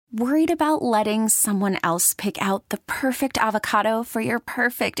Worried about letting someone else pick out the perfect avocado for your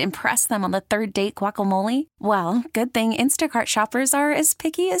perfect impress them on the third date guacamole? Well, good thing Instacart shoppers are as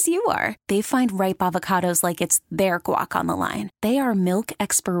picky as you are. They find ripe avocados like it's their guac on the line. They are milk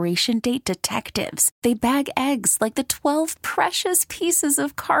expiration date detectives. They bag eggs like the 12 precious pieces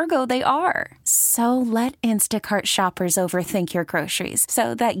of cargo they are. So let Instacart shoppers overthink your groceries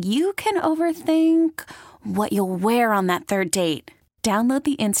so that you can overthink what you'll wear on that third date. Download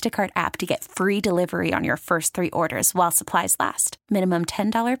the Instacart app to get free delivery on your first 3 orders while supplies last. Minimum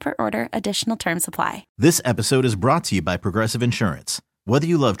 $10 per order. Additional terms apply. This episode is brought to you by Progressive Insurance. Whether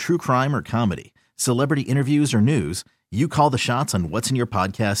you love true crime or comedy, celebrity interviews or news, you call the shots on what's in your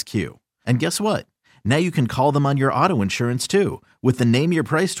podcast queue. And guess what? Now you can call them on your auto insurance too with the Name Your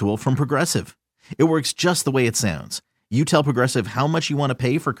Price tool from Progressive. It works just the way it sounds. You tell Progressive how much you want to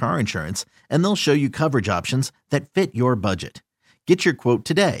pay for car insurance, and they'll show you coverage options that fit your budget. Get your quote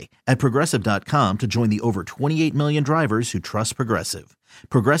today at Progressive.com to join the over 28 million drivers who trust Progressive.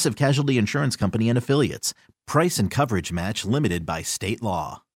 Progressive Casualty Insurance Company and Affiliates. Price and coverage match limited by state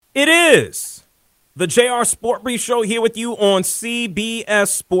law. It is the JR Sport Brief Show here with you on CBS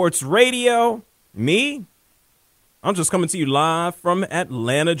Sports Radio. Me? I'm just coming to you live from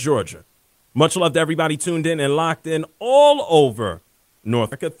Atlanta, Georgia. Much love to everybody tuned in and locked in all over North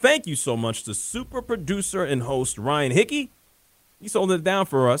America. Thank you so much to super producer and host Ryan Hickey. He's holding it down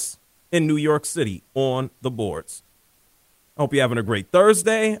for us in New York City on the boards. I hope you're having a great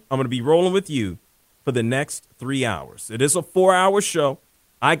Thursday. I'm going to be rolling with you for the next 3 hours. It is a 4-hour show.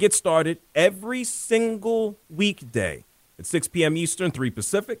 I get started every single weekday at 6 p.m. Eastern, 3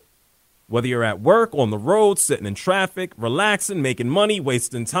 Pacific. Whether you're at work, on the road, sitting in traffic, relaxing, making money,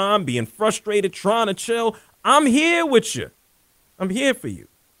 wasting time, being frustrated, trying to chill, I'm here with you. I'm here for you.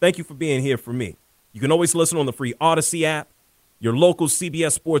 Thank you for being here for me. You can always listen on the free Odyssey app, your local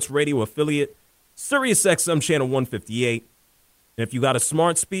CBS Sports Radio affiliate, Sirius XM Channel 158. And if you got a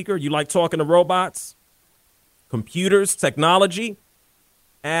smart speaker, you like talking to robots, computers, technology,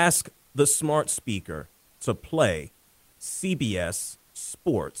 ask the smart speaker to play CBS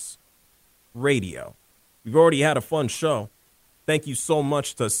Sports Radio. We've already had a fun show. Thank you so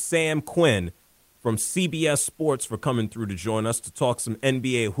much to Sam Quinn from CBS Sports for coming through to join us to talk some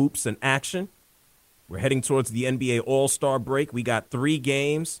NBA hoops and action. We're heading towards the NBA All-Star break. We got 3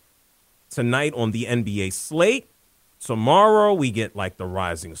 games tonight on the NBA slate. Tomorrow, we get like the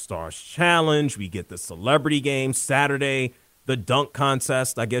Rising Stars Challenge. We get the Celebrity Game. Saturday, the dunk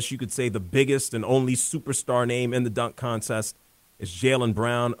contest. I guess you could say the biggest and only superstar name in the dunk contest is Jaylen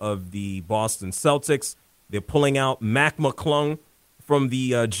Brown of the Boston Celtics. They're pulling out Mac McClung from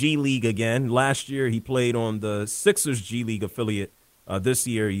the G League again. Last year, he played on the Sixers G League affiliate. This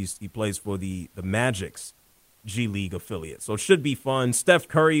year, he plays for the Magic's G League affiliate. So it should be fun. Steph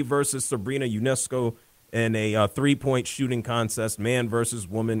Curry versus Sabrina Ionescu in a three-point shooting contest, man versus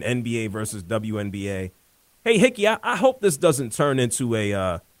woman, NBA versus WNBA. Hey, Hickey, I hope this doesn't turn into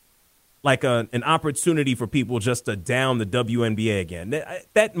an opportunity for people just to down the WNBA again.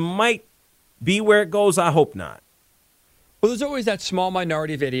 That might be where it goes. I hope not. Well, there's always that small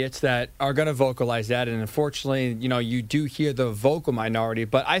minority of idiots that are going to vocalize that, and unfortunately, you do hear the vocal minority.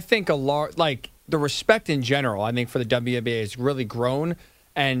 But I think the respect in general, I think for the WNBA has really grown.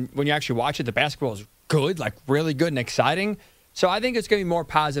 And when you actually watch it, the basketball is good, like really good and exciting. So I think it's going to be more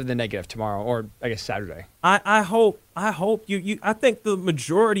positive than negative tomorrow, or I guess Saturday. I hope you. I think the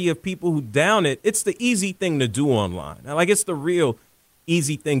majority of people who down it, it's the easy thing to do online. Like it's the real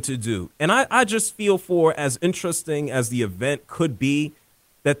easy thing to do. And I just feel for as interesting as the event could be,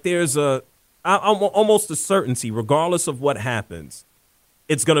 that there's almost a certainty, regardless of what happens,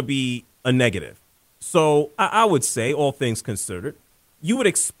 it's going to be a negative. So I would say, all things considered, you would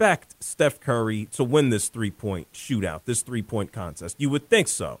expect Steph Curry to win this three-point shootout, this three-point contest. You would think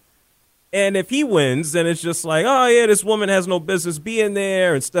so. And if he wins, then it's just like, oh, yeah, this woman has no business being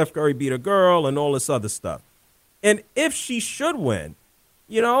there, and Steph Curry beat a girl and all this other stuff. And if she should win,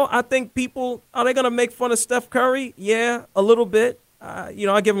 I think people, are they going to make fun of Steph Curry? Yeah, a little bit. I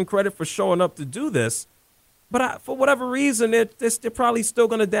give him credit for showing up to do this. But for whatever reason, they're probably still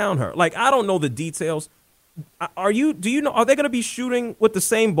going to down her. Like, I don't know the details. Are they going to be shooting with the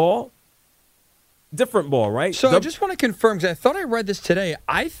same ball? Different ball, right? So I just want to confirm, because I thought I read this today.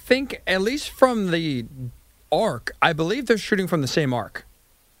 I think, at least from the arc, I believe they're shooting from the same arc.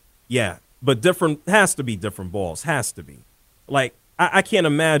 Yeah, but has to be different balls. Has to be. Like, I can't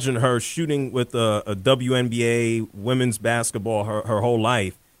imagine her shooting with a WNBA women's basketball her whole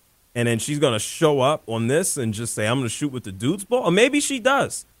life, and then she's going to show up on this and just say, I'm going to shoot with the dude's ball. Or maybe she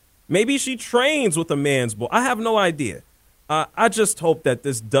does. Maybe she trains with a man's ball. I have no idea. I just hope that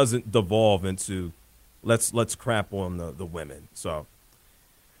this doesn't devolve into let's crap on the women. So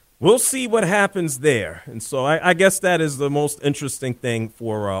we'll see what happens there. And so I guess that is the most interesting thing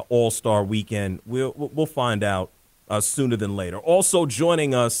for All-Star Weekend. We'll find out sooner than later. Also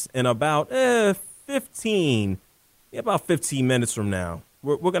joining us in about 15 minutes from now,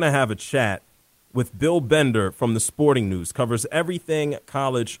 we're going to have a chat with Bill Bender from the Sporting News. Covers everything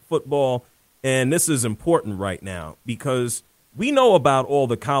college football. And this is important right now because we know about all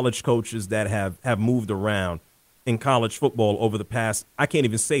the college coaches that have moved around in college football over the past, I can't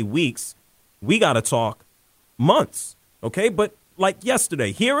even say weeks. We got to talk months, okay? But like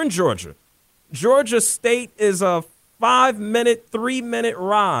yesterday, here in Georgia, Georgia State is a 3-minute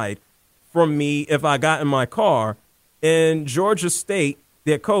ride from me if I got in my car. And Georgia State,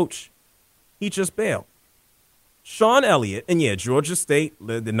 their coach, he just bailed. Sean Elliott, and yeah, Georgia State,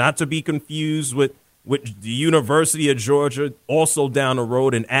 not to be confused with the University of Georgia, also down the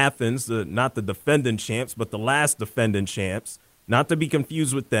road in Athens, not the defending champs, but the last defending champs. Not to be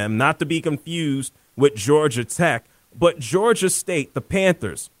confused with them, not to be confused with Georgia Tech, but Georgia State, the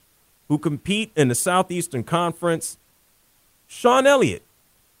Panthers, who compete in the Southeastern Conference. Sean Elliott,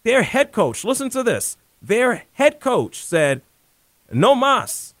 their head coach, listen to this. Their head coach said, "No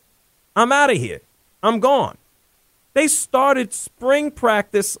mas, I'm out of here. I'm gone." They started spring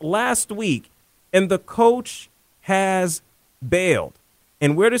practice last week, and the coach has bailed.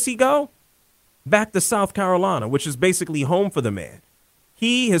 And where does he go? Back to South Carolina, which is basically home for the man.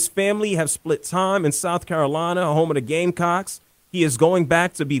 His family have split time in South Carolina, home of the Gamecocks. He is going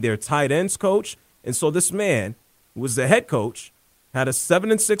back to be their tight ends coach. And so this man, who was the head coach, had a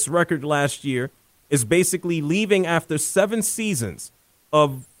 7-6 record last year, is basically leaving after 7 seasons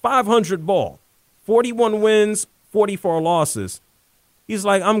of 500 ball, 41 wins, 44 losses. He's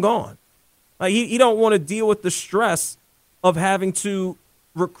like, I'm gone. Like he don't want to deal with the stress of having to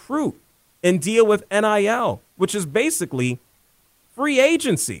recruit and deal with NIL, which is basically free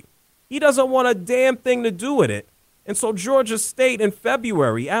agency. He doesn't want a damn thing to do with it. And so Georgia State in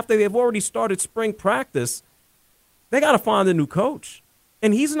February, after they've already started spring practice, they got to find a new coach.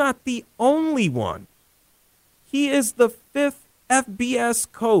 And he's not the only one. He is the 5th FBS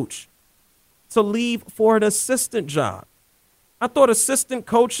coach to leave for an assistant job. I thought assistant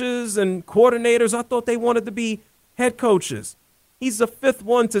coaches and coordinators, I thought they wanted to be head coaches. He's the 5th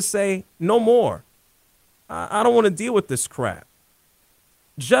one to say, no more. I don't want to deal with this crap.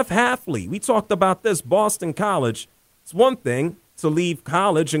 Jeff Hafley, we talked about this, Boston College. It's one thing to leave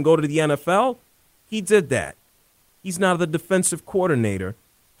college and go to the NFL. He did that. He's now the defensive coordinator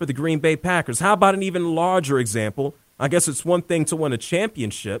for the Green Bay Packers. How about an even larger example? I guess it's one thing to win a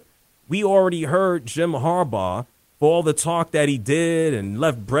championship. We already heard Jim Harbaugh, for all the talk that he did and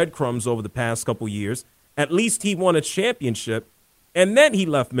left breadcrumbs over the past couple years. At least he won a championship, and then he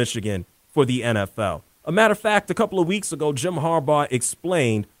left Michigan for the NFL. A matter of fact, a couple of weeks ago, Jim Harbaugh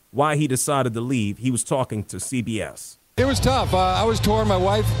explained why he decided to leave. He was talking to CBS. It was tough. I was torn. My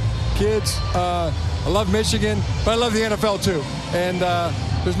wife, kids. I love Michigan, but I love the NFL too. And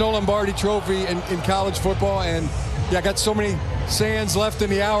there's no Lombardi Trophy in college football. And yeah, I got so many sands left in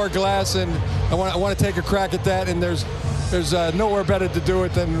the hourglass, and I want to take a crack at that. And there's nowhere better to do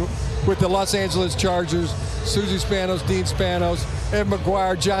it than with the Los Angeles Chargers. Susie Spanos, Dean Spanos, Ed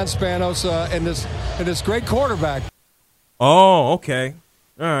McGuire, John Spanos, and this great quarterback. Oh, okay.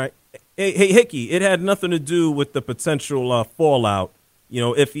 All right. Hey, Hickey, it had nothing to do with the potential fallout,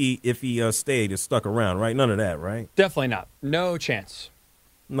 if he stayed and stuck around, right? None of that, right? Definitely not. No chance.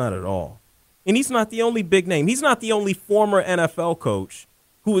 Not at all. And he's not the only big name. He's not the only former NFL coach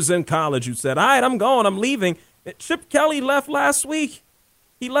who was in college who said, all right, I'm going, I'm leaving. Chip Kelly left last week.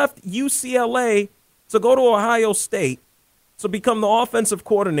 He left UCLA to go to Ohio State to become the offensive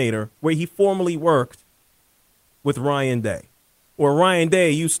coordinator where he formerly worked with Ryan Day. Or Ryan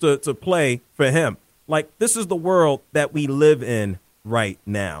Day used to play for him. Like, this is the world that we live in right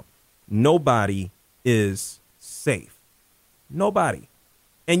now. Nobody is safe. Nobody.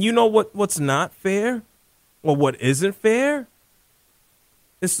 And you know what's not fair? Or what isn't fair?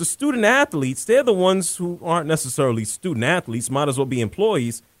 It's the student athletes. They're the ones who aren't necessarily student athletes, might as well be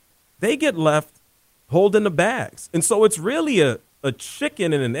employees. They get left holding the bags. And so it's really a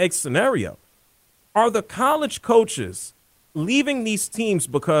chicken and an egg scenario. Are the college coaches leaving these teams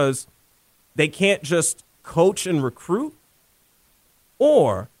because they can't just coach and recruit?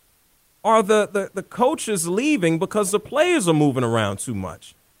 Or are the coaches leaving because the players are moving around too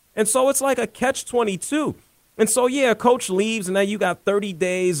much? And so it's like a catch-22. And so, yeah, a coach leaves, and now you got 30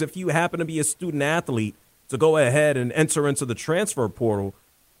 days if you happen to be a student athlete to go ahead and enter into the transfer portal.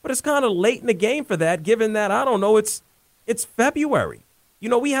 But it's kind of late in the game for that, given that, I don't know, it's It's February.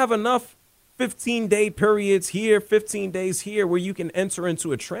 We have enough 15-day periods here, 15 days here where you can enter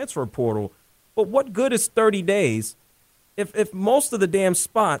into a transfer portal. But what good is 30 days if most of the damn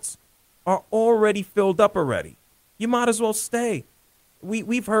spots are already filled up already? You might as well stay.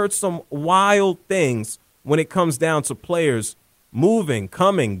 We've heard some wild things when it comes down to players moving,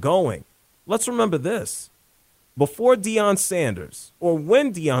 coming, going. Let's remember this. Before Deion Sanders, or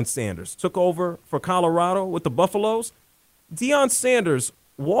when Deion Sanders took over for Colorado with the Buffaloes, Deion Sanders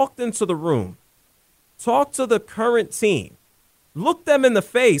walked into the room, talked to the current team, looked them in the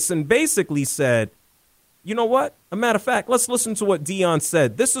face, and basically said, you know what? A matter of fact, let's listen to what Deion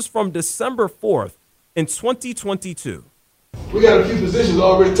said. This is from December 4th in 2022. We got a few positions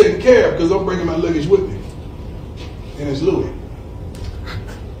already taken care of because I'm bringing my luggage with me. And it's Louis.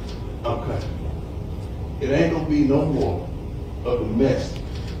 Okay. It ain't going to be no more of the mess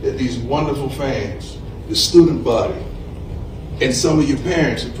that these wonderful fans, the student body, and some of your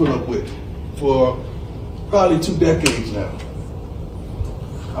parents have put up with for probably 2 decades now.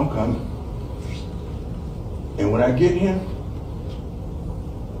 I'm coming. And when I get here,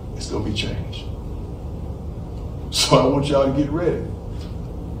 it's going to be changed. So I want y'all to get ready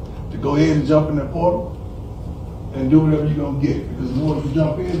to go ahead and jump in that portal and do whatever you're going to get. Because the more you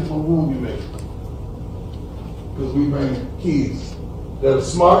jump in, the more room you make. Because we bring kids that are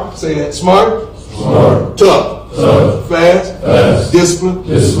smart, say that, smart, tough, fast, disciplined,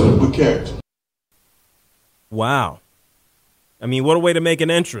 with character. Wow. I mean, what a way to make an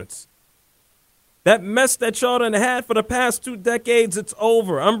entrance. That mess that y'all done had for the past 2 decades, it's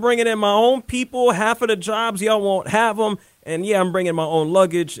over. I'm bringing in my own people. Half of the jobs, y'all won't have them. And, yeah, I'm bringing my own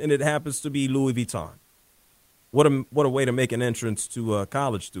luggage, and it happens to be Louis Vuitton. What a way to make an entrance to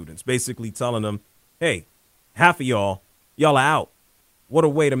college students, basically telling them, hey, half of y'all are out. What a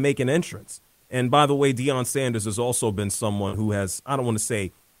way to make an entrance. And, by the way, Deion Sanders has also been someone who has, I don't want to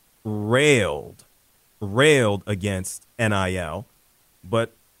say railed against NIL,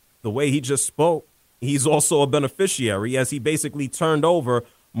 but the way he just spoke, he's also a beneficiary as he basically turned over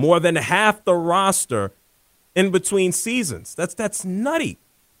more than half the roster in between seasons. That's nutty.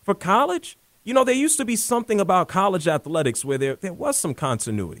 For college, there used to be something about college athletics where there was some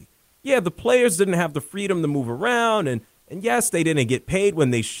continuity. Yeah, the players didn't have the freedom to move around, and yes, they didn't get paid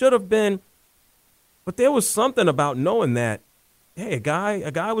when they should have been. But there was something about knowing that, hey, a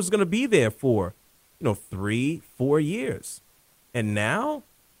guy was going to be there for, 3-4 years. And now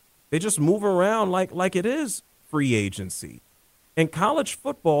they just move around like it is free agency. And college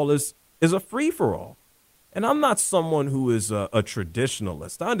football is a free-for-all. And I'm not someone who is a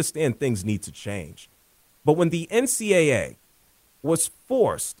traditionalist. I understand things need to change. But when the NCAA was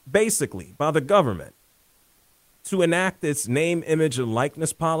forced, basically, by the government to enact its name, image, and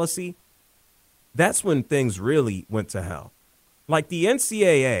likeness policy, that's when things really went to hell. Like the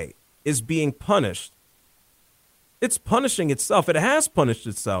NCAA is being punished. It's punishing itself. It has punished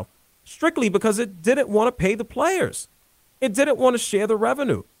itself strictly because it didn't want to pay the players. It didn't want to share the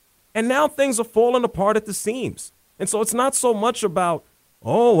revenue. And now things are falling apart at the seams. And so it's not so much about,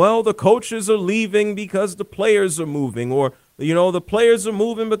 oh, well, the coaches are leaving because the players are moving, or, the players are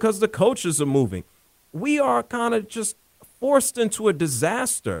moving because the coaches are moving. We are kind of just forced into a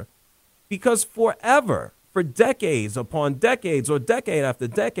disaster because forever, for decades upon decades, or decade after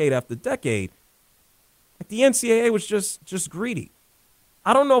decade after decade, the NCAA was just greedy.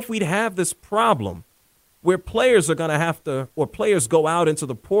 I don't know if we'd have this problem where players are going to have to, or players go out into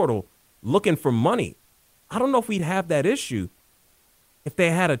the portal looking for money. I don't know if we'd have that issue if they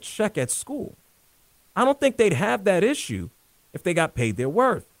had a check at school. I don't think they'd have that issue if they got paid their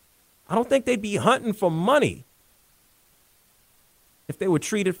worth. I don't think they'd be hunting for money if they were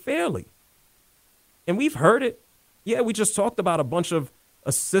treated fairly. And we've heard it. Yeah, we just talked about a bunch of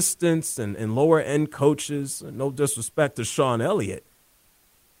assistants and lower-end coaches. No disrespect to Sean Elliott.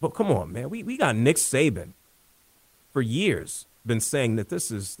 But come on, man. We got Nick Saban for years been saying that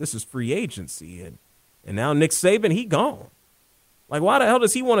this is free agency. And now Nick Saban, he gone. Like, why the hell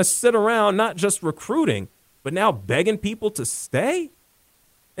does he want to sit around not just recruiting, but now begging people to stay?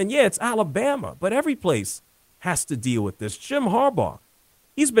 And, yeah, it's Alabama, but every place has to deal with this. Jim Harbaugh,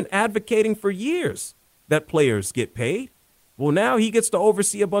 he's been advocating for years that players get paid. Well, now he gets to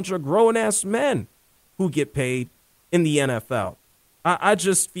oversee a bunch of grown-ass men who get paid in the NFL. I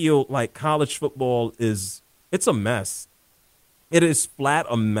just feel like college football it's a mess. It is flat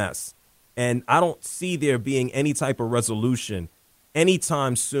a mess. And I don't see there being any type of resolution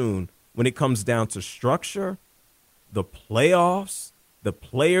anytime soon when it comes down to structure, the playoffs, the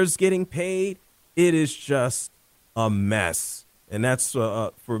players getting paid. It is just a mess. And that's,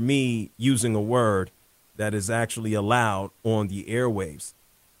 for me, using a word that is actually allowed on the airwaves.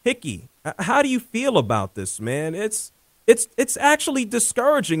 Hickey, how do you feel about this, man? It's actually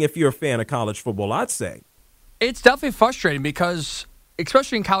discouraging if you're a fan of college football, I'd say. It's definitely frustrating because,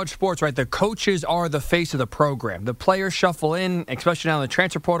 especially in college sports, right, the coaches are the face of the program. The players shuffle in, especially now in the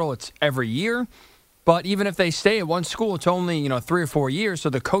transfer portal, it's every year. But even if they stay at one school, it's only 3 or 4 years,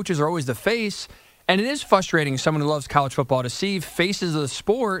 so the coaches are always the face. And it is frustrating, as someone who loves college football, to see faces of the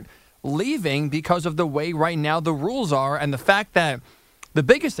sport leaving because of the way right now the rules are, and the fact that the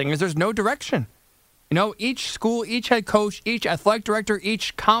biggest thing is there's no direction. Each school, each head coach, each athletic director,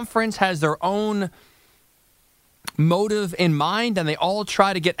 each conference has their own motive in mind, and they all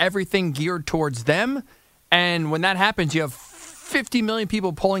try to get everything geared towards them. And when that happens, you have 50 million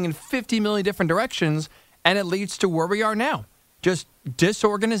people pulling in 50 million different directions, and it leads to where we are now. Just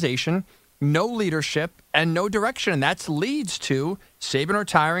disorganization, no leadership, and no direction. And that leads to Saban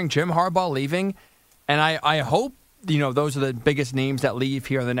retiring, Jim Harbaugh leaving. And I hope, those are the biggest names that leave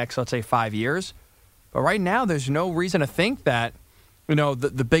here in the next, let's say, 5 years. But right now, there's no reason to think that,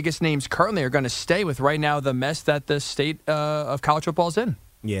 the biggest names currently are going to stay with right now the mess that the state of college football is in.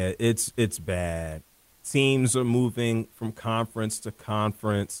 Yeah, it's bad. Teams are moving from conference to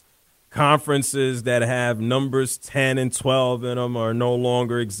conference. Conferences that have numbers 10 and 12 in them are no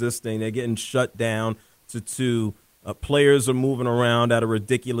longer existing. They're getting shut down to 2. Players are moving around at a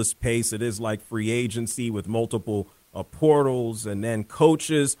ridiculous pace. It is like free agency with multiple portals, and then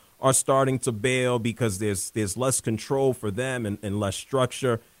coaches are starting to bail because there's less control for them and less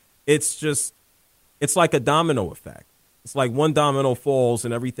structure. It's like a domino effect. It's like one domino falls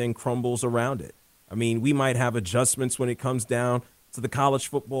and everything crumbles around it. I mean, we might have adjustments when it comes down to the college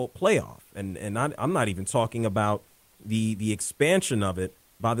football playoff. And I'm not even talking about the expansion of it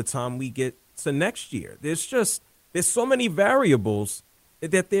by the time we get to next year. There's so many variables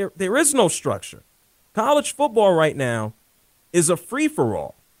that there is no structure. College football right now is a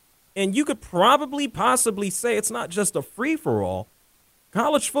free-for-all. And you could possibly say it's not just a free-for-all.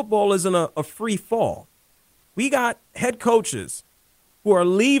 College football isn't a free fall. We got head coaches who are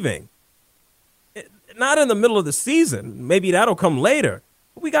leaving. Not in the middle of the season. Maybe that'll come later.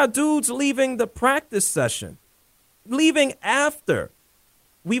 But we got dudes leaving the practice session, leaving after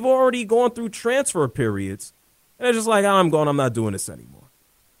we've already gone through transfer periods. And they're just like, I'm not doing this anymore.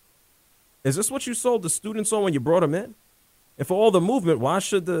 Is this what you sold the students on when you brought them in? And for all the movement, why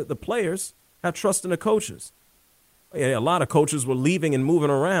should the players have trust in the coaches? Yeah, a lot of coaches were leaving and moving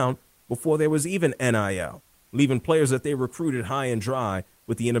around before there was even NIL, leaving players that they recruited high and dry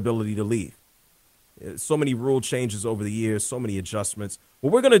with the inability to leave. So many rule changes over the years, so many adjustments.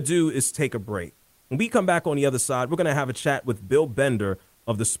 What we're going to do is take a break. When we come back on the other side, we're going to have a chat with Bill Bender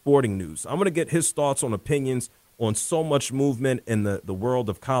of the Sporting News. I'm going to get his thoughts on opinions on so much movement in the world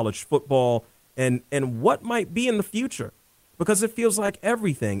of college football and what might be in the future, because it feels like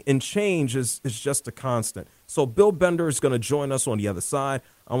everything and change is just a constant. So Bill Bender is going to join us on the other side.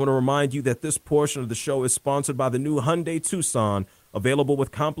 I want to remind you that this portion of the show is sponsored by the new Hyundai Tucson, available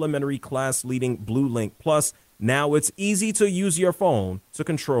with complimentary class-leading Blue Link Plus. Now it's easy to use your phone to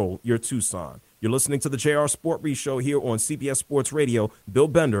control your Tucson. You're listening to the JR SportBrief Show here on CBS Sports Radio. Bill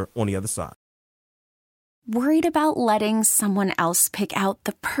Bender on the other side. Worried about letting someone else pick out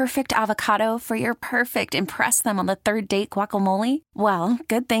the perfect avocado for your perfect impress them on the third date guacamole? Well,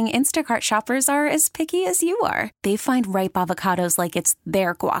 good thing Instacart shoppers are as picky as you are. They find ripe avocados like it's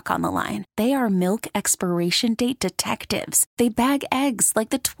their guac on the line. They are milk expiration date detectives. They bag eggs like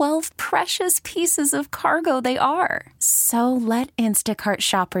the 12 precious pieces of cargo they are. So let Instacart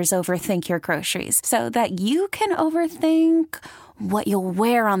shoppers overthink your groceries so that you can overthink what you'll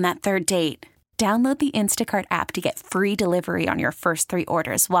wear on that third date. Download the Instacart app to get free delivery on your first 3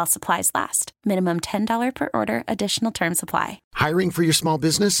 orders while supplies last. Minimum $10 per order. Additional terms apply. Hiring for your small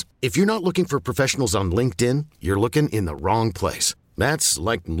business? If you're not looking for professionals on LinkedIn, you're looking in the wrong place. That's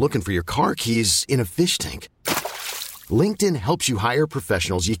like looking for your car keys in a fish tank. LinkedIn helps you hire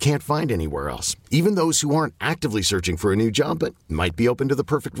professionals you can't find anywhere else, even those who aren't actively searching for a new job but might be open to the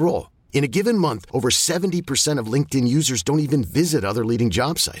perfect role. In a given month, over 70% of LinkedIn users don't even visit other leading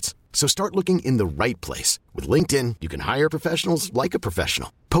job sites. So start looking in the right place. With LinkedIn, you can hire professionals like a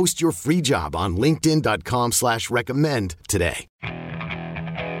professional. Post your free job on linkedin.com/recommend today.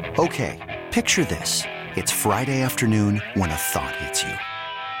 Okay, picture this. It's Friday afternoon when a thought hits you.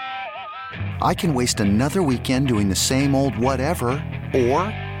 I can waste another weekend doing the same old whatever, or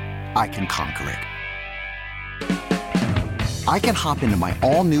I can conquer it. I can hop into my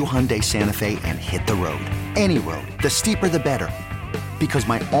all-new Hyundai Santa Fe and hit the road. Any road. The steeper, the better. Because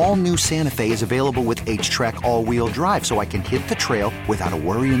my all-new Santa Fe is available with H-Track all-wheel drive, so I can hit the trail without a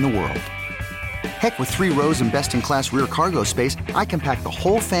worry in the world. Heck, with 3 rows and best-in-class rear cargo space, I can pack the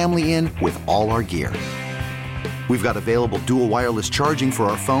whole family in with all our gear. We've got available dual wireless charging for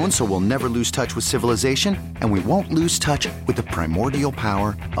our phones, so we'll never lose touch with civilization, and we won't lose touch with the primordial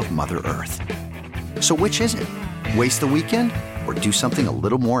power of Mother Earth. So which is it? Waste the weekend or do something a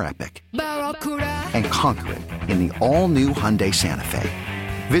little more epic? And conquer it in the all-new Hyundai Santa Fe.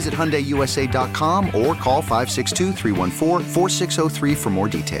 Visit HyundaiUSA.com or call 562-314-4603 for more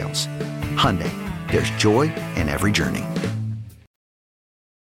details. Hyundai, there's joy in every journey.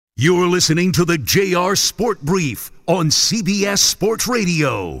 You're listening to the JR Sport Brief on CBS Sports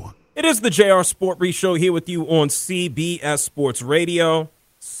Radio. It is the JR Sport Brief Show here with you on CBS Sports Radio.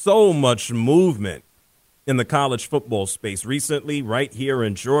 So much movement in the college football space recently right here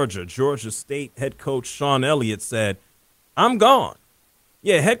in Georgia. Georgia State head coach Sean Elliott said, I'm gone.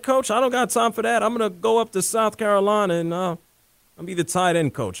 Yeah, head coach, I don't got time for that. I'm going to go up to South Carolina and I'll be the tight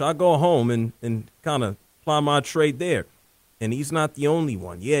end coach. I'll go home and kind of ply my trade there. And he's not the only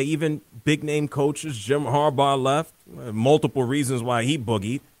one. Yeah, even big-name coaches, Jim Harbaugh left. Multiple reasons why he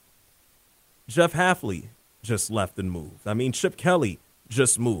boogied. Jeff Hafley just left and moved. I mean, Chip Kelly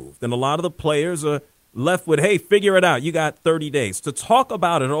just moved. And a lot of the players are left with, hey, figure it out. You got 30 days. To talk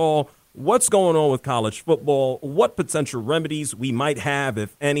about it all, what's going on with college football, what potential remedies we might have,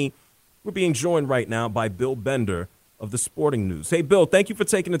 if any, we're being joined right now by Bill Bender of the Sporting News. Hey, Bill, thank you for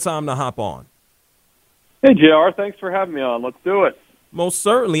taking the time to hop on. Hey, JR, thanks for having me on. Let's do it. Most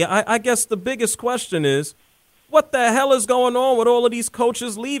certainly. I guess the biggest question is, what the hell is going on with all of these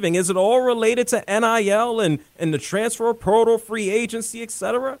coaches leaving? Is it all related to NIL and the transfer portal, free agency, et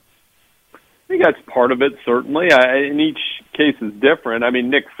cetera? I think that's part of it, certainly. In each case is different. I mean,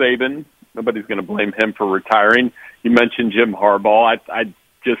 Nick Saban, nobody's going to blame him for retiring. You mentioned Jim Harbaugh. I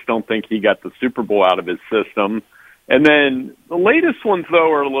just don't think he got the Super Bowl out of his system. And then the latest ones,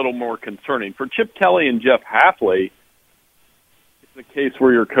 though, are a little more concerning. For Chip Kelly and Jeff Hafley, it's a case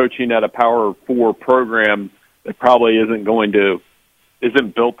where you're coaching at a Power 4 program that probably isn't built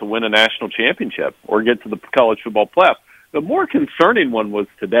to win a national championship or get to the college football playoff. The more concerning one was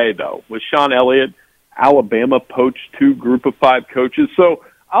today, though, with Sean Elliott. Alabama poached 2 Group of 5 coaches. So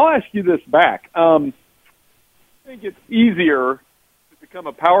I'll ask you this back. I think it's easier to become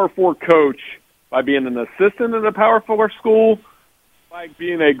a Power 4 coach by being an assistant at a Power 4 school, by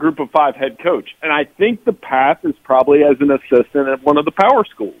being a Group of 5 head coach. And I think the path is probably as an assistant at one of the power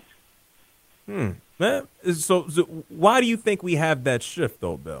schools. So why do you think we have that shift,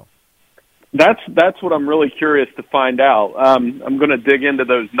 though, Bill? That's what I'm really curious to find out. I'm going to dig into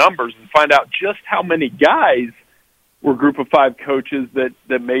those numbers and find out just how many guys were Group of 5 coaches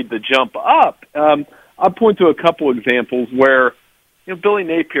that made the jump up. I'll point to a couple examples where Billy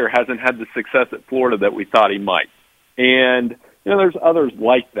Napier hasn't had the success at Florida that we thought he might. And, there's others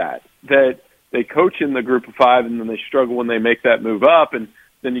like that they coach in the Group of 5 and then they struggle when they make that move up, and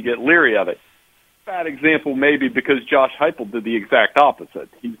then you get leery of it. Bad example maybe because Josh Heupel did the exact opposite.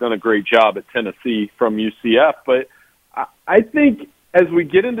 He's done a great job at Tennessee from UCF. But I think as we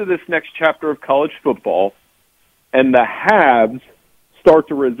get into this next chapter of college football and the haves start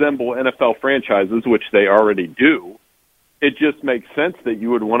to resemble NFL franchises, which they already do, it just makes sense that you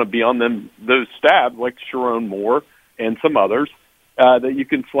would want to be on those staffs like Sharon Moore and some others that you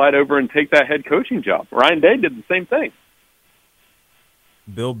can slide over and take that head coaching job. Ryan Day did the same thing.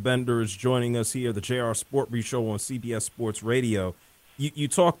 Bill Bender is joining us here, the JR Sport Brief Show on CBS Sports Radio. You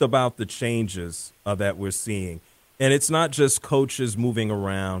talked about the changes that we're seeing, and it's not just coaches moving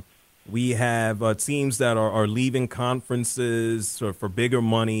around. We have teams that are leaving conferences for bigger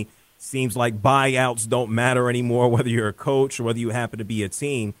money. Seems like buyouts don't matter anymore, whether you're a coach or whether you happen to be a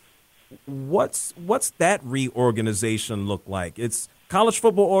team. What's that reorganization look like? It's college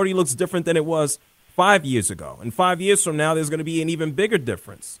football already looks different than it was 5 years ago. And 5 years from now, there's going to be an even bigger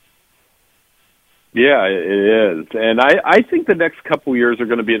difference. Yeah, it is. And I think the next couple years are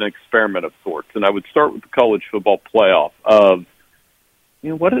going to be an experiment of sorts. And I would start with the college football playoff of,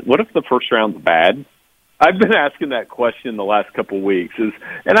 what if the first round's bad? I've been asking that question the last couple of weeks.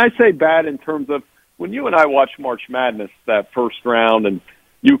 And I say bad in terms of when you and I watch March Madness, that first round, and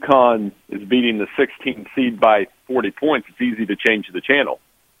UConn is beating the 16th seed by 40 points, it's easy to change the channel.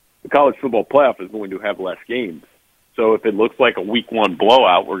 The college football playoff is going to have less games. So if it looks like a week 1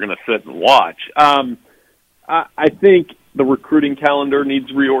 blowout, we're going to sit and watch. I think the recruiting calendar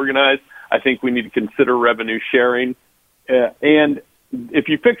needs reorganized. I think we need to consider revenue sharing. And if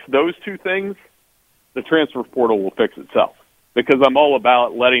you fix those 2 things, the transfer portal will fix itself, because I'm all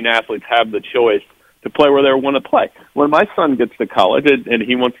about letting athletes have the choice to play where they want to play. When my son gets to college and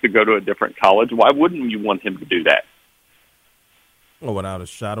he wants to go to a different college, why wouldn't you want him to do that? Oh, without a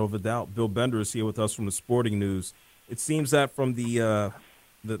shadow of a doubt. Bill Bender is here with us from the Sporting News. It seems that from the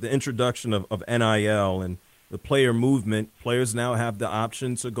introduction of NIL and the player movement, players now have the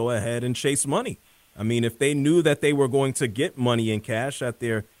option to go ahead and chase money. I mean, if they knew that they were going to get money in cash at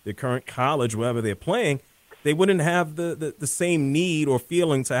their current college, wherever they're playing, they wouldn't have the same need or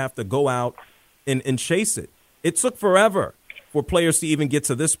feeling to have to go out and chase it. It took forever for players to even get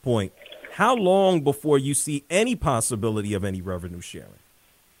to this point. How long before you see any possibility of any revenue sharing?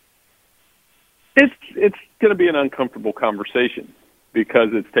 It's going to be an uncomfortable conversation because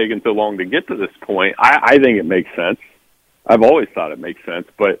it's taken so long to get to this point. I think it makes sense. I've always thought it makes sense,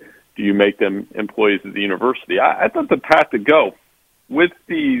 but do you make them employees of the university? I thought the path to go with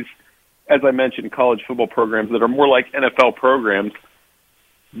these, as I mentioned, college football programs that are more like NFL programs,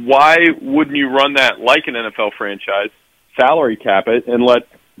 why wouldn't you run that like an NFL franchise, salary cap it, and let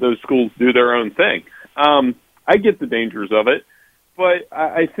those schools do their own thing? I get the dangers of it, but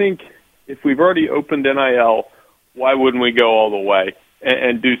I think if we've already opened NIL, why wouldn't we go all the way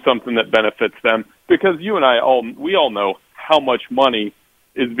and do something that benefits them? Because you and we all know how much money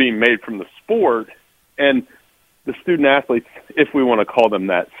is being made from the sport, and the student athletes, if we want to call them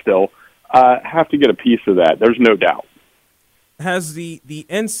that still, have to get a piece of that. There's no doubt. Has the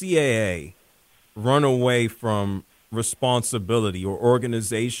NCAA run away from responsibility or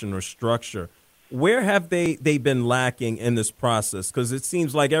organization or structure? Where have they been lacking in this process? Because it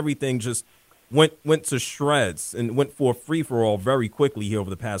seems like everything just went to shreds and went for a free-for-all very quickly here over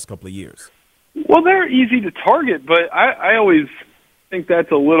the past couple of years. Well, they're easy to target, but I always think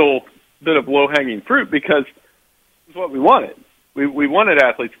that's a little bit of low-hanging fruit because it's what we wanted. We wanted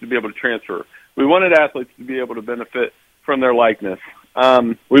athletes to be able to transfer. We wanted athletes to be able to benefit from their likeness.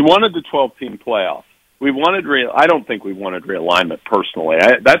 We wanted the 12-team playoff. I don't think we wanted realignment personally.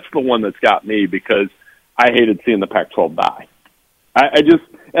 That's the one that's got me because I hated seeing the Pac-12 die.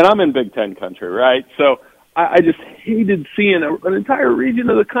 And I'm in Big Ten country, right? So I just hated seeing an entire region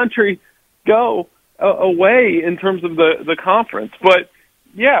of the country go away in terms of the conference. But,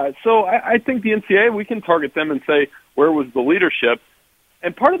 yeah, so I think the NCAA, we can target them and say, where was the leadership?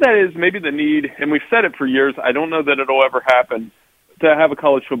 And part of that is maybe the need, and we've said it for years, I don't know that it'll ever happen, to have a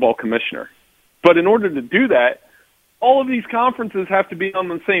college football commissioner. But in order to do that, all of these conferences have to be on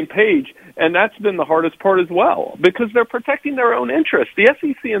the same page, and that's been the hardest part as well, because they're protecting their own interests. The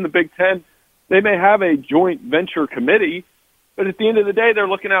SEC and the Big Ten, they may have a joint venture committee, but at the end of the day, they're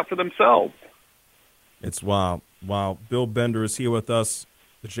looking out for themselves. It's wild. Wow. Bill Bender is here with us,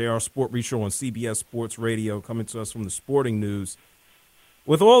 the JR SportBrief Show on CBS Sports Radio, coming to us from the Sporting News.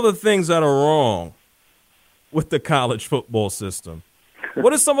 With all the things that are wrong with the college football system,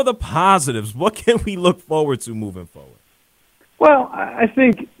 what are some of the positives? What can we look forward to moving forward? Well, I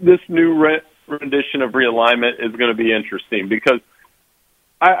think this new rendition of realignment is going to be interesting because,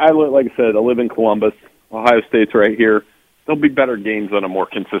 like I said, I live in Columbus. Ohio State's right here. There'll be better games on a more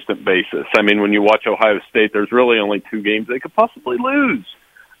consistent basis. I mean, when you watch Ohio State, there's really only 2 games they could possibly lose.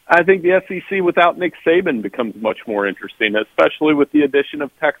 I think the SEC without Nick Saban becomes much more interesting, especially with the addition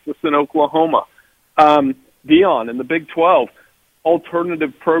of Texas and Oklahoma. Dion in the Big 12,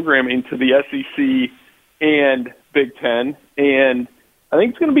 alternative programming to the SEC and Big Ten, and I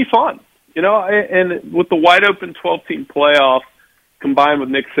think it's going to be fun. You know, and with the wide open 12-team playoff combined with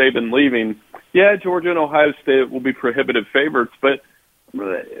Nick Saban leaving, yeah, Georgia and Ohio State will be prohibitive favorites, but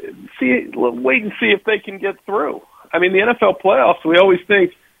wait and see if they can get through. I mean, the NFL playoffs, we always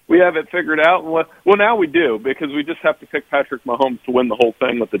think we have it figured out. Well, now we do, because we just have to pick Patrick Mahomes to win the whole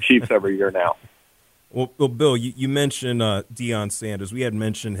thing with the Chiefs every year now. Well, Bill, you mentioned Deion Sanders. We had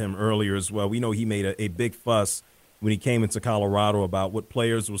mentioned him earlier as well. We know he made a big fuss when he came into Colorado about what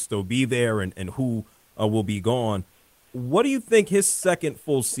players will still be there and who will be gone. What do you think his second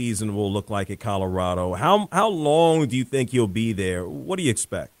full season will look like at Colorado? How long do you think he'll be there? What do you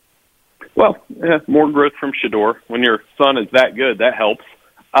expect? Well, more growth from Shedeur. When your son is that good, that helps.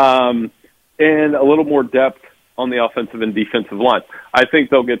 And a little more depth on the offensive and defensive line. I think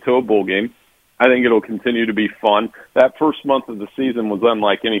they'll get to a bowl game. I think it'll continue to be fun. That first month of the season was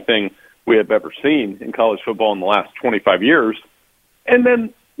unlike anything we have ever seen in college football in the last 25 years. And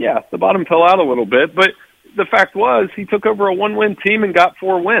then, yeah, the bottom fell out a little bit, but the fact was he took over a 1-win team and got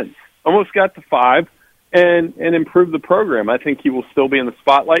 4 wins, almost got to 5, and improved the program. I think he will still be in the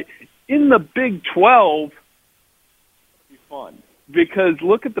spotlight. In the Big 12, it'll be fun, because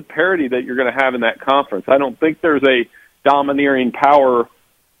look at the parity that you're going to have in that conference. I don't think there's a domineering power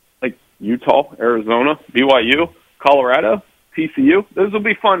like Utah, Arizona, BYU, Colorado, TCU. Those will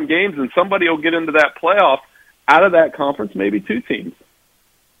be fun games, and somebody will get into that playoff out of that conference, maybe 2 teams.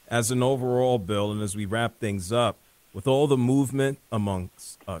 As an overall, Bill, and as we wrap things up, with all the movement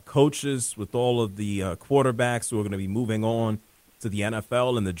amongst coaches, with all of the quarterbacks who are going to be moving on to the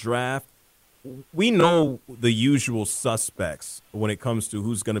NFL and the draft, we know the usual suspects when it comes to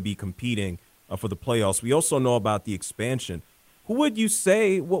who's going to be competing for the playoffs. We also know about the expansion. Who would you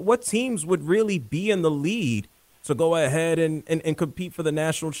say, what teams would really be in the lead to go ahead and compete for the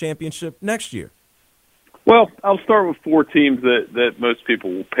national championship next year? Well, I'll start with 4 teams that most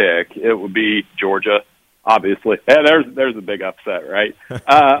people will pick. It would be Georgia, obviously. Yeah, there's a big upset, right?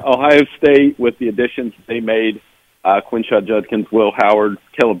 Ohio State, with the additions they made, Quinshot Judkins, Will Howard,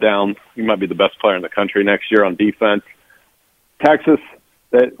 Caleb Downs. He might be the best player in the country next year on defense. Texas,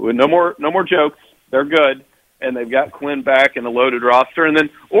 that with no more jokes. They're good, and they've got Quinn back and a loaded roster. And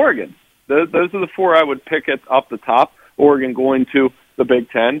then Oregon. Those are the 4 I would pick off the top. Oregon going to the Big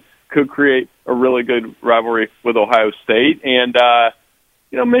Ten could create a really good rivalry with Ohio State. And,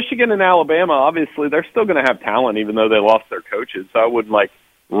 Michigan and Alabama, obviously, they're still going to have talent even though they lost their coaches. So I wouldn't,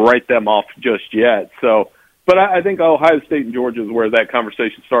 write them off just yet. So, but I think Ohio State and Georgia is where that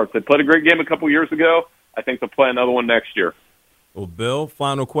conversation starts. They played a great game a couple years ago. I think they'll play another one next year. Well, Bill,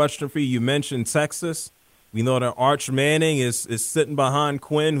 final question for you. You mentioned Texas. We know that Arch Manning is sitting behind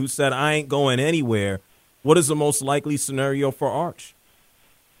Quinn, who said, I ain't going anywhere. What is the most likely scenario for Arch?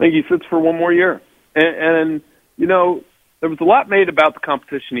 I think he sits for one more year. And there was a lot made about the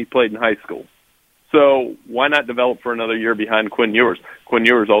competition he played in high school. So why not develop for another year behind Quinn Ewers? Quinn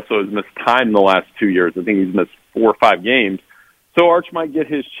Ewers also has missed time the last 2 years. I think he's missed 4 or 5 games. So Arch might get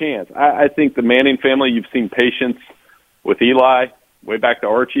his chance. I think the Manning family, you've seen patience with Eli, way back to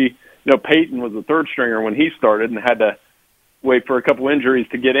Archie. Peyton was a third stringer when he started and had to wait for a couple injuries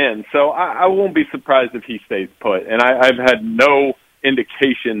to get in. So I won't be surprised if he stays put. And I've had no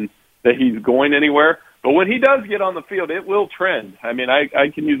indication that he's going anywhere. But when he does get on the field, it will trend. I mean, I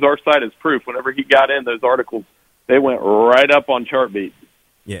can use our side as proof. Whenever he got in, those articles, they went right up on Chartbeat.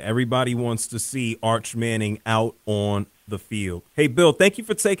 Yeah, everybody wants to see Arch Manning out on the field. Hey, Bill, thank you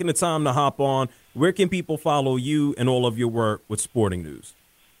for taking the time to hop on. Where can people follow you and all of your work with Sporting News?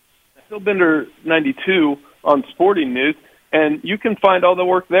 Bill Bender 92 on Sporting News, and you can find all the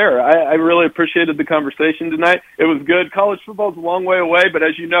work there. I really appreciated the conversation tonight. It was good. College football is a long way away, but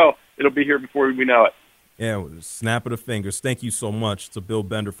as you know, it'll be here before we know it. Yeah, snap of the fingers. Thank you so much to Bill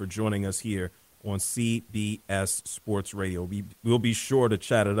Bender for joining us here on CBS Sports Radio. We'll be sure to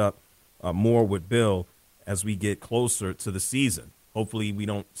chat it up more with Bill as we get closer to the season. Hopefully we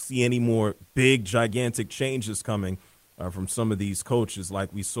don't see any more big, gigantic changes coming from some of these coaches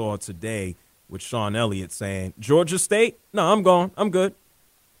like we saw today with Sean Elliott saying, Georgia State? No, I'm gone. I'm good.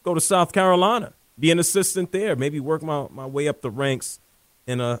 Go to South Carolina. Be an assistant there. Maybe work my way up the ranks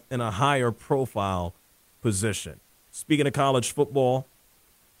in a higher profile position. Speaking of college football,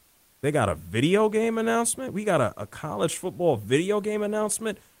 they got a video game announcement. We got a college football video game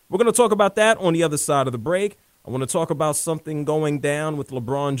announcement. We're going to talk about that on the other side of the break. I want to talk about something going down with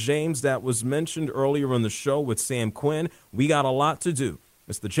LeBron James that was mentioned earlier in the show with Sam Quinn. We got a lot to do.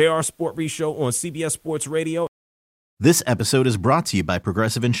 It's the JR Sport Brief Show on CBS Sports Radio. This episode is brought to you by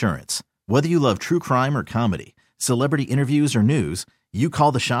Progressive Insurance. Whether you love true crime or comedy, celebrity interviews or news, you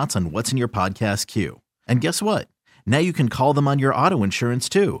call the shots on what's in your podcast queue. And guess what? Now you can call them on your auto insurance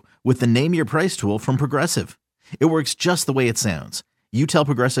too with the Name Your Price tool from Progressive. It works just the way it sounds. You tell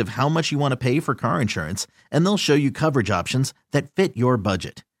Progressive how much you want to pay for car insurance, and they'll show you coverage options that fit your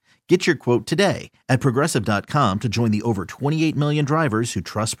budget. Get your quote today at Progressive.com to join the over 28 million drivers who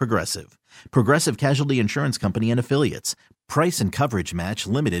trust Progressive. Progressive Casualty Insurance Company and Affiliates. Price and coverage match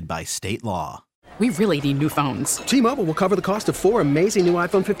limited by state law. We really need new phones. T-Mobile will cover the cost of 4 amazing new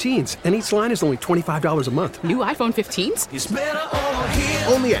iPhone 15s, and each line is only $25 a month. New iPhone 15s? It's better over here.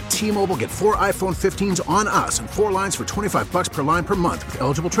 Only at T-Mobile, get 4 iPhone 15s on us and 4 lines for $25 per line per month with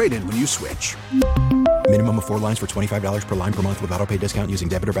eligible trade-in when you switch. Minimum of 4 lines for $25 per line per month with autopay discount using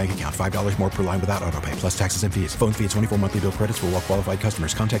debit or bank account. $5 more per line without autopay, plus taxes and fees. Phone fee at 24 monthly bill credits for well-qualified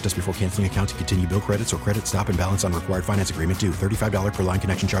customers. Contact us before canceling account to continue bill credits or credit stop and balance on required finance agreement due. $35 per line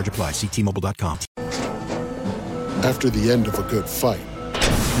connection charge applies. See T-Mobile.com. After the end of a good fight,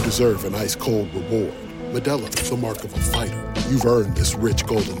 you deserve an ice-cold reward. Modelo is the mark of a fighter. You've earned this rich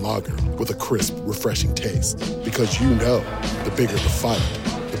golden lager with a crisp, refreshing taste. Because you know, the bigger the fight,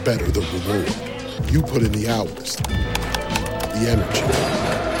 the better the reward. You put in the hours, the energy,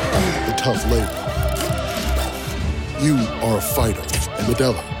 the tough labor. You are a fighter, and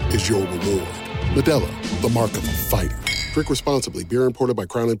Modelo is your reward. Modelo, the mark of a fighter. Drink responsibly. Beer imported by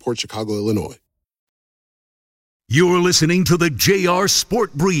Crown Imports, Chicago, Illinois. You're listening to the JR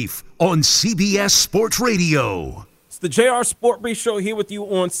Sport Brief on CBS Sports Radio. It's the JR Sport Brief Show here with you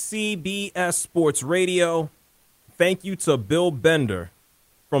on CBS Sports Radio. thank you to Bill Bender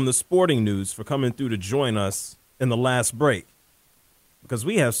from the Sporting News for coming through to join us in the last break. Because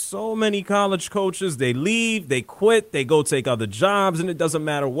we have so many college coaches, they leave, they quit, they go take other jobs, and it doesn't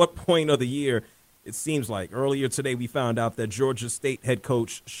matter what point of the year it seems like. Earlier today, we found out that Georgia State head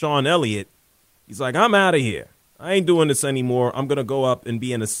coach Sean Elliott, he's like, I'm out of here. I ain't doing this anymore. I'm going to go up and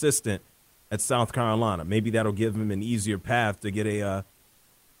be an assistant at South Carolina. Maybe that'll give him an easier path to get a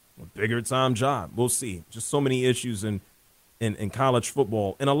bigger time job. We'll see. Just so many issues in college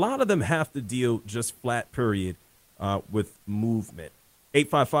football. And a lot of them have to deal just flat period with movement.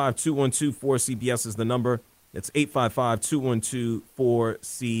 855-212-4CBS is the number. It's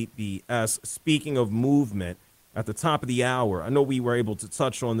 855-212-4CBS. Speaking of movement, at the top of the hour, I know we were able to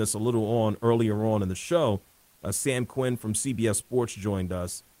touch on this a little earlier on in the show. Sam Quinn from CBS Sports joined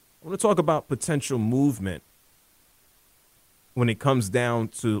us. I want to talk about potential movement when it comes down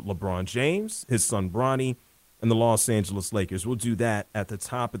to LeBron James, his son Bronny, and the Los Angeles Lakers. We'll do that at the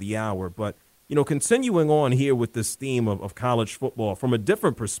top of the hour. But, continuing on here with this theme of college football from a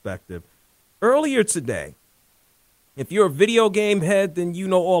different perspective, earlier today, if you're a video game head, then you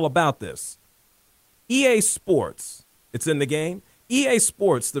know all about this. EA Sports, it's in the game. EA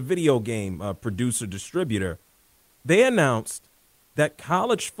Sports, the video game producer, distributor, they announced that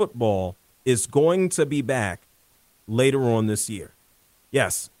college football is going to be back later on this year.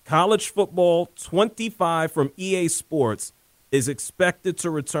 Yes, college football 25 from EA Sports is expected to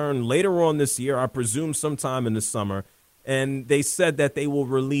return later on this year, I presume sometime in the summer, and they said that they will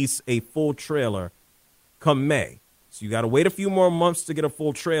release a full trailer come May. So you got to wait a few more months to get a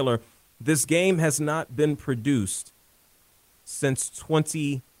full trailer. This game has not been produced since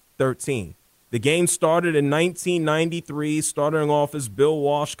 2013. The game started in 1993, starting off as Bill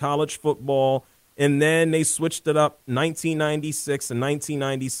Walsh College Football, and then they switched it up 1996 and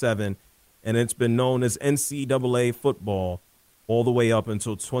 1997, and it's been known as NCAA football all the way up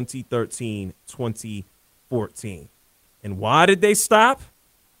until 2013, 2014. And why did they stop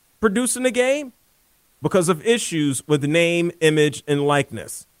producing the game? Because of issues with name, image, and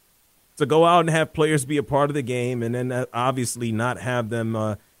likeness. To go out and have players be a part of the game and then obviously not have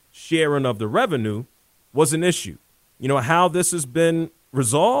them sharing of the revenue was an issue. How this has been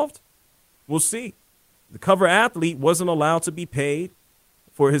resolved? We'll see. The cover athlete wasn't allowed to be paid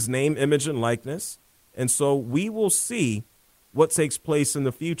for his name, image, and likeness. And so we will see what takes place in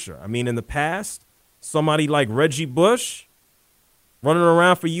the future. I mean, in the past, somebody like Reggie Bush running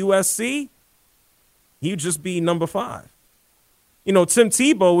around for USC, he'd just be number 5. Tim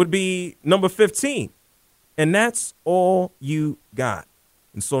Tebow would be number 15. And that's all you got.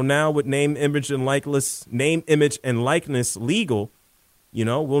 And so now with name, image, and likeness legal,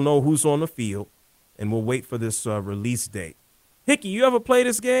 we'll know who's on the field, and we'll wait for this release date. Hickey, you ever play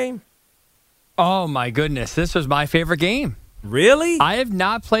this game? Oh, my goodness. This was my favorite game. Really? I have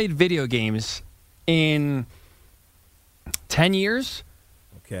not played video games in 10 years.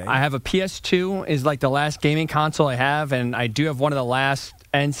 Okay. I have a PS2 is like the last gaming console I have, and I do have one of the last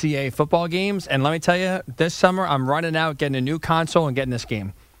NCAA football games. And let me tell you, this summer I'm running out, getting a new console, and getting this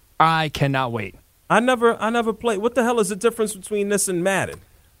game. I cannot wait. I never played. What the hell is the difference between this and Madden?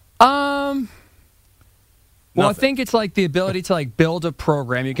 Well, I think it's like the ability to like build a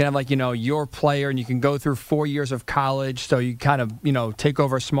program. You can have your player, and you can go through 4 years of college. So you kind of take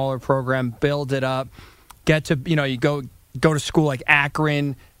over a smaller program, build it up, get to you go to school like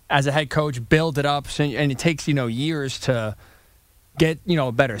Akron as a head coach, build it up, and it takes years to get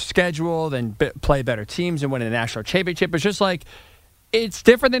a better schedule, then play better teams and win a national championship. It's just like it's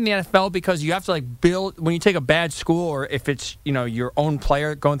different than the NFL because you have to build when you take a bad school, or if it's your own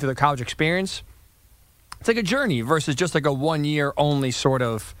player going through the college experience. It's like a journey versus just like a 1 year only sort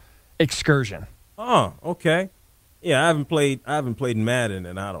of excursion. Oh, okay. Yeah, I haven't played Madden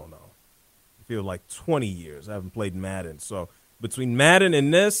in, I don't know, I feel like 20 years. I haven't played Madden. So between Madden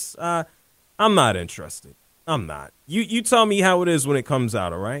and this, I'm not interested. I'm not. You tell me how it is when it comes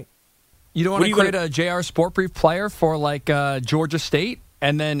out, all right? You don't want to create a JR SportBrief player for Georgia State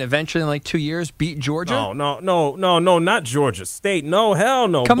and then eventually in 2 years beat Georgia? No, not Georgia State. No, hell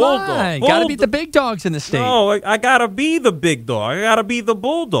no. Come on. Got to beat the big dogs in the state. No, I got to be the big dog. I got to be the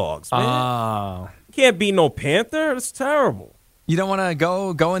Bulldogs, man. Oh. You can't be no Panther. That's terrible. You don't want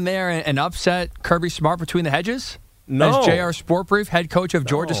to go in there and upset Kirby Smart between the hedges? No. As JR SportBrief, head coach of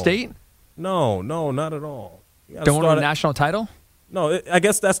Georgia State? No, not at all. Don't win a national title? No, I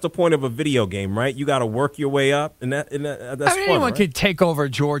guess that's the point of a video game, right? You got to work your way up, and that's fun, anyone right? could take over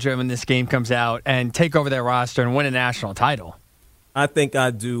Georgia when this game comes out and take over their roster and win a national title. I think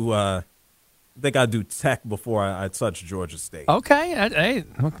I do. Tech before I touch Georgia State. Okay, hey,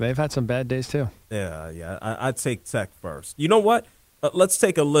 look, they've had some bad days too. Yeah. I'd take Tech first. You know what? Let's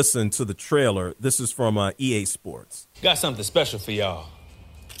take a listen to the trailer. This is from EA Sports. Got something special for y'all.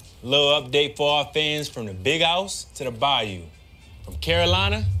 A little update for our fans from the Big House to the Bayou, from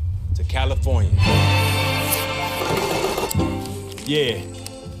Carolina to California. Yeah,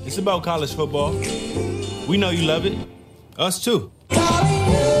 it's about college football. We know you love it. Us too. The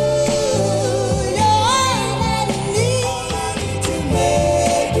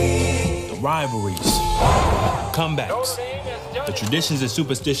rivalries, comebacks, the traditions and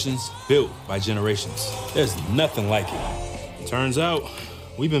superstitions built by generations. There's nothing like it. Turns out,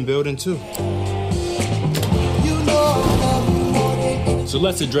 we've been building too. So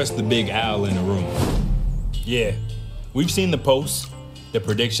let's address the big owl in the room. Yeah, we've seen the posts, the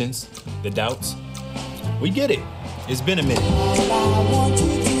predictions, the doubts. We get it. It's been a minute.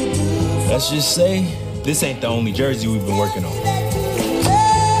 Let's just say this ain't the only jersey we've been working on.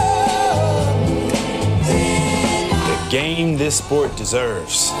 The game this sport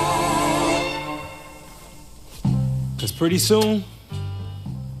deserves. Because pretty soon,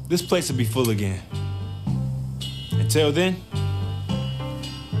 this place will be full again. Until then,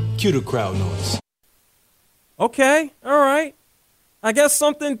 cue the crowd noise. Okay, all right. I guess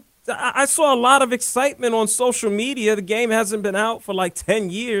I saw a lot of excitement on social media. The game hasn't been out for like 10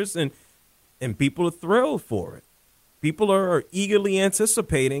 years, and people are thrilled for it. People are eagerly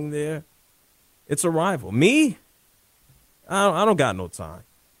anticipating its arrival. Me? I don't got no time.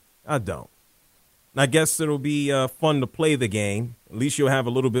 I don't. I guess it'll be fun to play the game. At least you'll have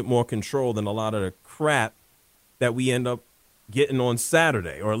a little bit more control than a lot of the crap that we end up getting on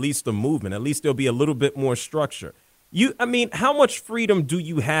Saturday, or at least the movement. At least there'll be a little bit more structure. How much freedom do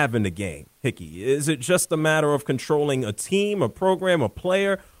you have in the game, Hickey? Is it just a matter of controlling a team, a program, a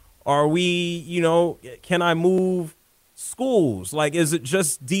player? Are we, can I move schools? Like, is it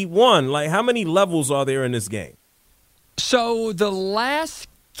just D1? Like, how many levels are there in this game? So the last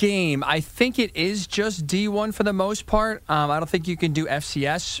game, I think it is just D1 for the most part. I don't think you can do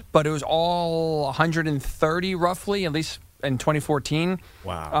FCS, but it was all 130 roughly, at least in 2014.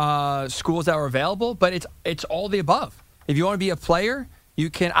 Wow. Schools that were available, but it's all the above. If you want to be a player, you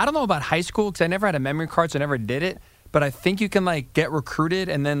can. I don't know about high school because I never had a memory card, so I never did it. But I think you can get recruited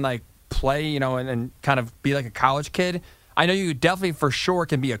and then play, and kind of be like a college kid. I know you definitely for sure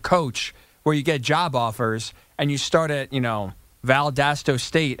can be a coach where you get job offers and you start at Valdosta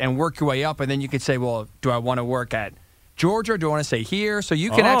State and work your way up, and then you could say, well, do I want to work at Georgia? Do I want to stay here? So you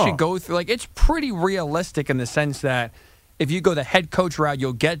can actually go through. It's pretty realistic in the sense that if you go the head coach route,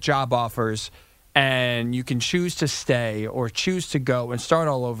 you'll get job offers, and you can choose to stay or choose to go and start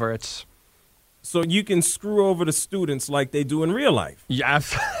all over. So you can screw over the students like they do in real life. Yeah,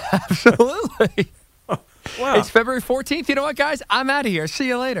 absolutely. Wow. It's February 14th. You know what, guys? I'm out of here. See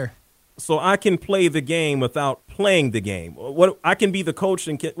you later. So I can play the game without playing the game. What I can be the coach,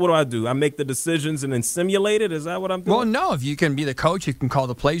 and what do? I make the decisions and then simulate it? Is that what I'm doing? Well, no. If you can be the coach, you can call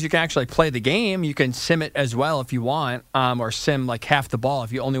the plays. You can actually play the game. You can sim it as well if you want, or sim half the ball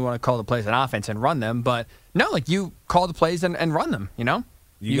if you only want to call the plays on offense and run them. But no, you call the plays and run them.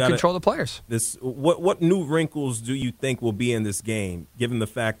 You control the players. What new wrinkles do you think will be in this game, given the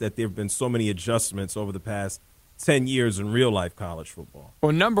fact that there have been so many adjustments over the past 10 years in real-life college football?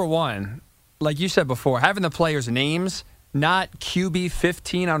 Well, number one, like you said before, having the players' names, not QB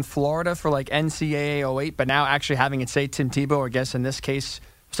 15 on Florida for NCAA 08, but now actually having it say Tim Tebow, or I guess in this case,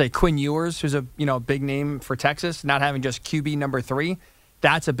 say Quinn Ewers, who's a big name for Texas, not having just QB number 3.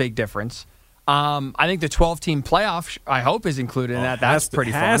 That's a big difference. I think the 12-team playoff, I hope, is included in that. That's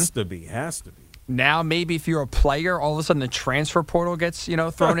pretty fun. Has to be. Now, maybe if you're a player, all of a sudden the transfer portal gets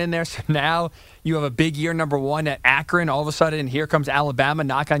thrown in there. So now you have a big year number 1 at Akron. All of a sudden, here comes Alabama,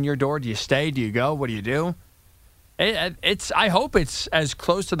 knock on your door. Do you stay? Do you go? What do you do? I hope it's as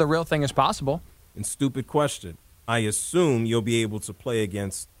close to the real thing as possible. And stupid question. I assume you'll be able to play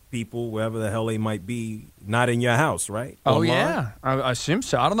against people, wherever the hell they might be, not in your house, right? Oh, Online? yeah. I assume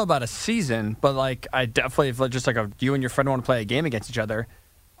so. I don't know about a season, but I definitely, if just you and your friend want to play a game against each other,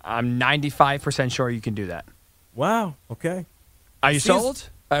 I'm 95% sure you can do that. Wow. Okay. Are you sold?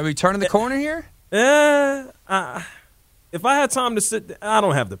 Are we turning the corner here? If I had time to sit, I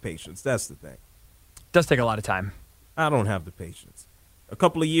don't have the patience. That's the thing. It does take a lot of time. I don't have the patience. A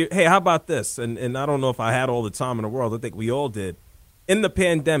couple of years. Hey, how about this? And I don't know if I had all the time in the world. I think we all did. In the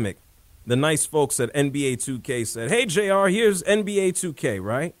pandemic, the nice folks at NBA 2K said, hey, JR, here's NBA 2K,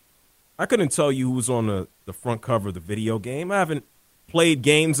 right? I couldn't tell you who was on the front cover of the video game. I haven't played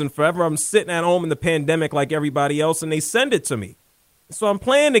games in forever. I'm sitting at home in the pandemic like everybody else, and they send it to me. So I'm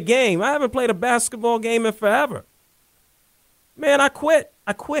playing the game. I haven't played a basketball game in forever. Man, I quit.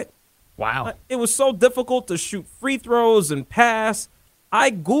 Wow. It was so difficult to shoot free throws and pass. I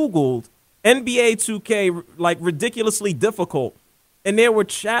Googled NBA 2K, like ridiculously difficult, and there were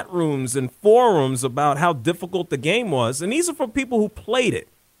chat rooms and forums about how difficult the game was, and these are for people who played it.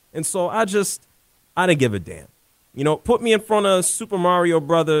 And so I didn't give a damn. You know, put me in front of Super Mario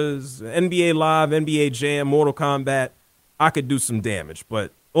Brothers, NBA Live, NBA Jam, Mortal Kombat, I could do some damage.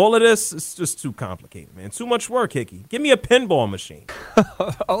 But all of this is just too complicated, man. Too much work, Hickey. Give me a pinball machine.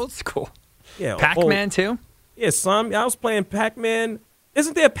 Old school. Yeah, Pac-Man too? Yeah, son. I was playing Pac-Man.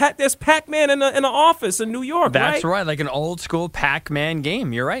 Isn't there there's Pac-Man in an office in New York, That's right, like an old school Pac-Man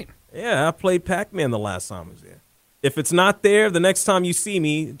game. You're right. Yeah, I played Pac-Man the last time I was there. If it's not there, the next time you see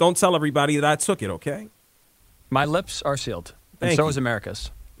me, don't tell everybody that I took it, okay? My lips are sealed. And so is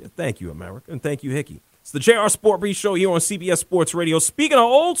America's. Yeah, thank you, America. And thank you, Hickey. It's the JR Sport Brief Show here on CBS Sports Radio. Speaking of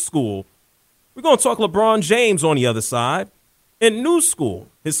old school, we're going to talk LeBron James on the other side. And new school,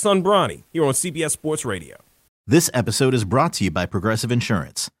 his son Bronny, here on CBS Sports Radio. This episode is brought to you by Progressive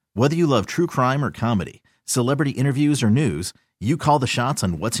Insurance. Whether you love true crime or comedy, celebrity interviews or news, you call the shots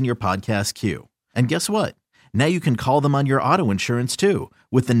on what's in your podcast queue. And guess what? Now you can call them on your auto insurance too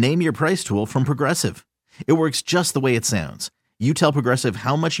with the Name Your Price tool from Progressive. It works just the way it sounds. You tell Progressive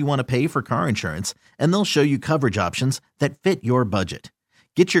how much you want to pay for car insurance, and they'll show you coverage options that fit your budget.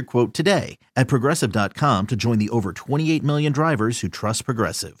 Get your quote today at Progressive.com to join the over 28 million drivers who trust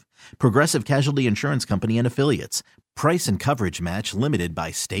Progressive. Progressive Casualty Insurance Company and Affiliates. Price and coverage match limited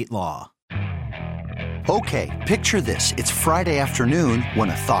by state law. Okay, picture this. It's Friday afternoon when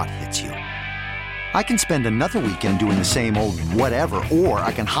a thought hits you. I can spend another weekend doing the same old whatever, or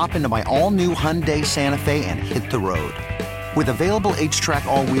I can hop into my all-new Hyundai Santa Fe and hit the road. With available H-Track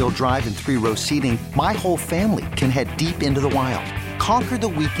all-wheel drive and 3-row seating, my whole family can head deep into the wild. Conquer the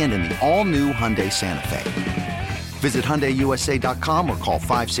weekend in the all-new Hyundai Santa Fe. Visit HyundaiUSA.com or call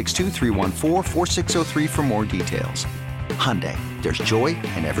 562-314-4603 for more details. Hyundai, there's joy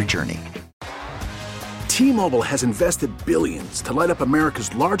in every journey. T-Mobile has invested billions to light up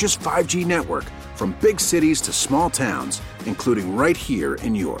America's largest 5G network, from big cities to small towns, including right here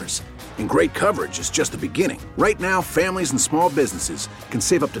in yours. And great coverage is just the beginning. Right now, families and small businesses can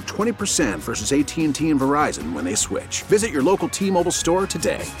save up to 20% versus AT&T and Verizon when they switch. Visit your local T-Mobile store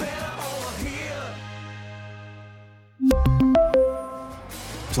today.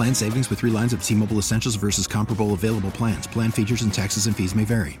 Plan savings with 3 lines of T-Mobile Essentials versus comparable available plans. Plan features and taxes and fees may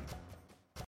vary.